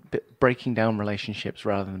breaking down relationships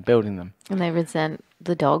rather than building them. And they resent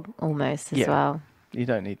the dog almost as well. You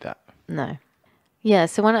don't need that. No. Yeah,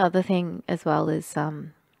 so one other thing as well is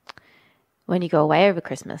when you go away over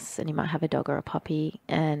Christmas and you might have a dog or a puppy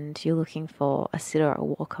and you're looking for a sitter or a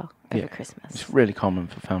walker over Christmas. It's really common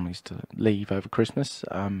for families to leave over Christmas.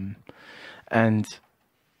 And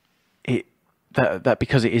that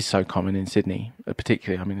because it is so common in Sydney,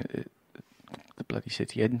 particularly, I mean, the bloody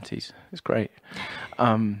city entities, it's great.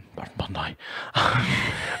 Bondi.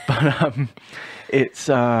 But it's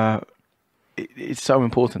so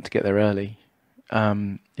important to get there early.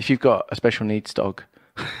 If you've got a special needs dog,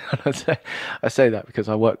 I say that because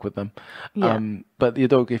I work with them. But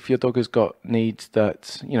if your dog has got needs that,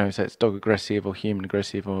 say it's dog aggressive or human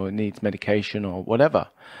aggressive or needs medication or whatever,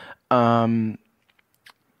 you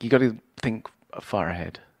got to think far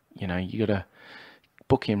ahead. You got to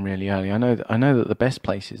book in really early. I know that the best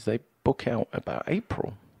places, they book out about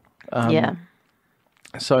April.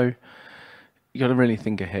 So you got to really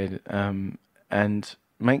think ahead and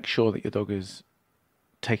make sure that your dog is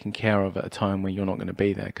taken care of at a time when you're not going to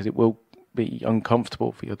be there, because it will be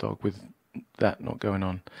uncomfortable for your dog with that not going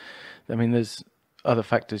on. I mean, there's other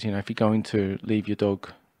factors. If you're going to leave your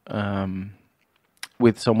dog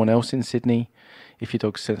with someone else in Sydney, if your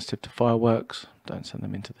dog's sensitive to fireworks, don't send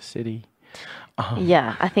them into the city.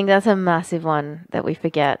 I think that's a massive one that we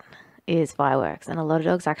forget is fireworks, and a lot of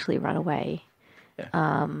dogs actually run away.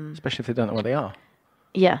 Especially if they don't know where they are.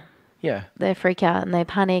 They freak out and they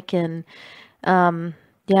panic, and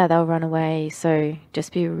they'll run away. So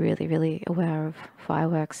just be really, really aware of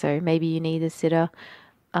fireworks. So maybe you need a sitter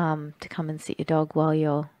to come and sit your dog while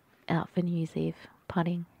you're out for New Year's Eve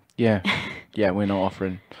partying. We're not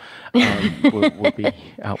offering. We'll be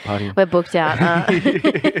out partying. We're booked out.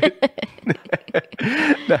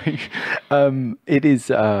 No, it is.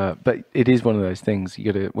 But it is one of those things. You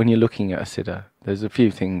got to, when you're looking at a sitter, there's a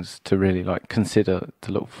few things to really like consider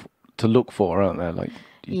to look for, aren't there? Like,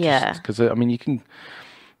 because I mean, you can.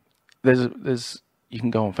 You can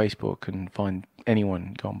go on Facebook and find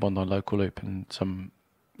anyone. Go on Bondi Local Loop, and some,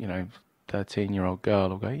 13-year-old girl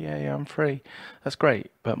will go, yeah, I'm free. That's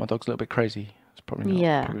great, but my dog's a little bit crazy. It's probably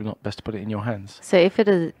not best to put it in your hands. So if it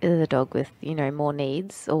is a dog with, more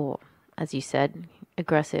needs, or as you said,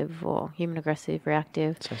 aggressive or human aggressive,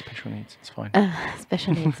 reactive. So special needs, it's fine.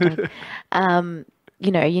 Special needs dog.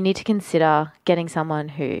 You need to consider getting someone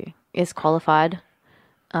who is qualified,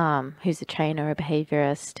 who's a trainer, a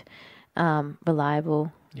behaviorist,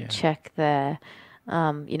 reliable. Check their,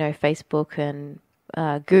 Facebook and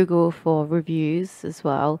Google for reviews as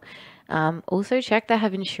well. Also check they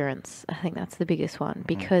have insurance. I think that's the biggest one,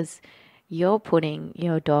 because you're putting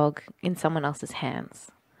your dog in someone else's hands.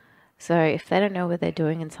 So if they don't know what they're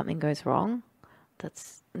doing and something goes wrong,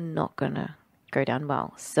 that's not going to go down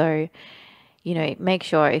well. So, make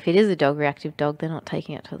sure if it is a dog reactive dog, they're not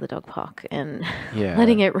taking it to the dog park and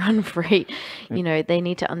letting it run free. They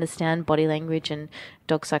need to understand body language and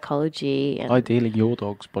dog psychology. And Ideally, your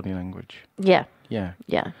dog's body language. Yeah. Yeah.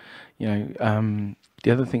 Yeah. The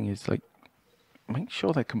other thing is, like, make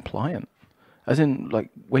sure they're compliant. As in,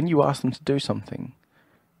 like, when you ask them to do something,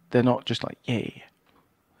 they're not just like, yeah,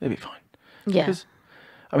 they'll be fine. Yeah. Because,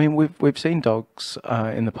 I mean, we've seen dogs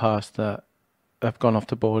in the past that have gone off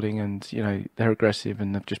to boarding and, they're aggressive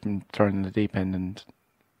and they've just been thrown in the deep end, and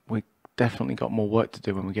we definitely got more work to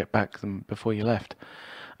do when we get back than before you left.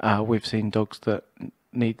 We've seen dogs that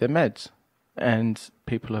need their meds and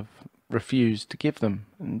people have refused to give them,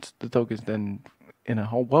 and the dog is then in a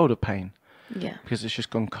whole world of pain. Yeah. Because it's just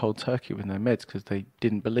gone cold turkey with no meds because they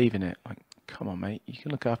didn't believe in it. Like, come on, mate, you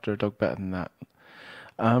can look after a dog better than that.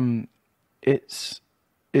 It's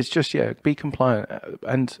just, be compliant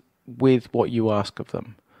and with what you ask of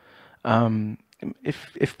them.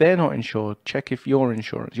 If they're not insured, check if your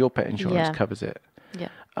pet insurance covers it. Yeah.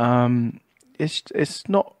 It's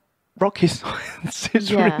not rocket science.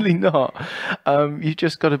 It's really not. You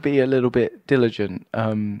just got to be a little bit diligent.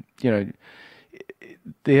 The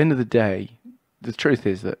end of the day, the truth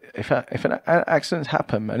is that if accidents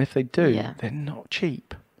happen, and if they do, they're not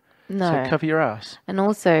cheap. No. So cover your ass. And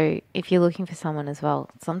also, if you're looking for someone as well,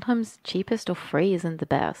 sometimes cheapest or free isn't the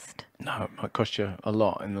best. No, it might cost you a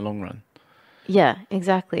lot in the long run. Yeah,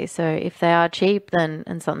 exactly. So if they are cheap, then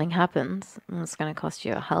and something happens, it's going to cost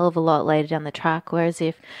you a hell of a lot later down the track. Whereas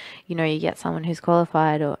if, you get someone who's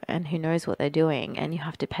qualified and who knows what they're doing, and you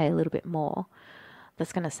have to pay a little bit more,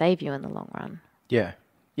 that's going to save you in the long run. Yeah,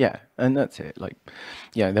 and that's it. Like,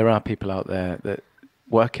 there are people out there that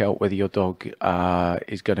work out whether your dog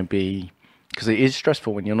is going to be, because it is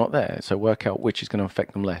stressful when you're not there. So work out which is going to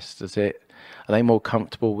affect them less. Are they more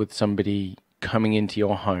comfortable with somebody coming into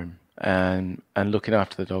your home and looking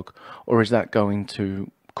after the dog, or is that going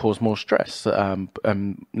to cause more stress,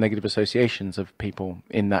 negative associations of people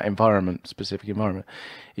in that specific environment?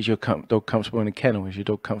 Is your dog comfortable in a kennel? Is your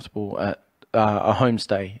dog comfortable at a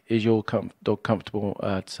homestay? Is your dog comfortable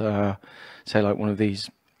at, say, like one of these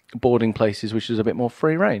boarding places, which is a bit more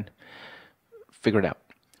free reign? Figure it out,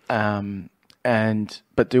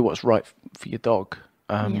 but do what's right for your dog.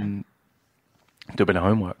 Do a bit of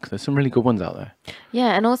homework. There's some really good ones out there.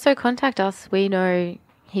 Yeah, and also contact us. We know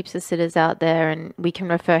heaps of sitters out there, and we can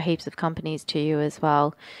refer heaps of companies to you as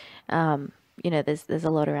well. There's a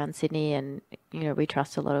lot around Sydney, and we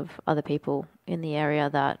trust a lot of other people in the area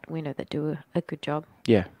that we know that do a good job.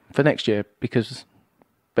 Yeah, for next year, because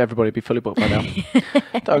everybody will be fully booked by now.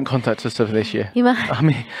 Don't contact us for this year. You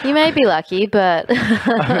may be lucky, but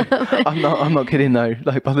I'm not kidding though.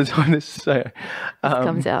 Like, by the time this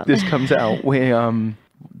comes out,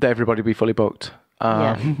 everybody will be fully booked.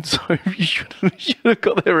 So you should have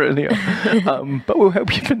got there earlier. But we'll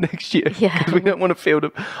help you for next year. Because we don't want to field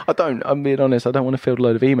I'm being honest, I don't want to field a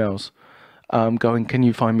load of emails going, can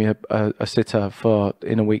you find me a sitter for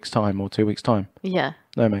in a week's time or 2 weeks' time? Yeah.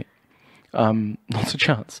 No, mate. Not a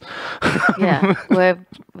chance. We're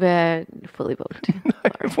fully booked. No,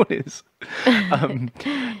 everyone is.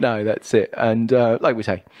 No, that's it. And like we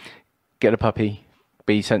say, get a puppy.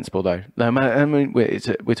 Be sensible though. No matter. I mean,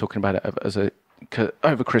 we're talking about it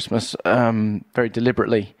over Christmas, very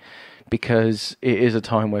deliberately, because it is a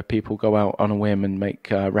time where people go out on a whim and make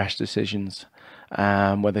rash decisions,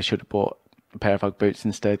 where they should have bought a pair of Ugg boots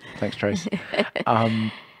instead. Thanks, Trace.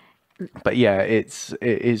 But yeah, it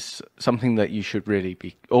is something that you should really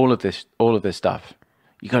be. All of this stuff,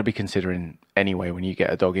 you got to be considering anyway when you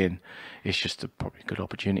get a dog in. It's just probably a good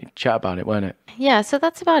opportunity to chat about it, won't it? Yeah. So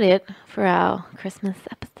that's about it for our Christmas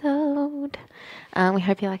episode. We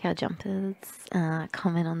hope you like our jumpers.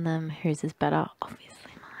 Comment on them. Whose is better?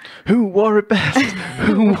 Obviously mine. Who wore it best?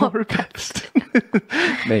 Who wore it best?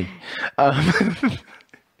 Me.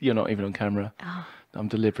 You're not even on camera. Oh. I'm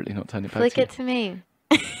deliberately not turning it back to you. Flick it to me.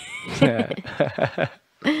 I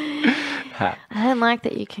don't like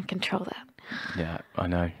that you can control that. Yeah, I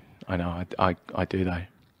know. I do though.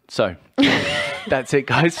 So that's it,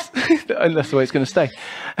 guys. And that's the way it's going to stay.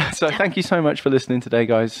 So thank you so much for listening today,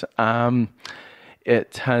 guys.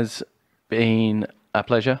 It has been a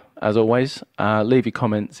pleasure, as always. Leave your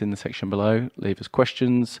comments in the section below. Leave us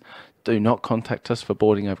questions. Do not contact us for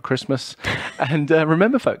boarding over Christmas. And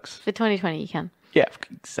remember, folks. For 2020, you can. Yeah,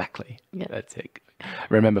 exactly. Yeah. That's it.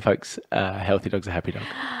 Remember, folks, healthy dog's a happy dog.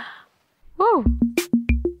 Woo!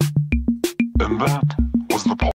 And that was the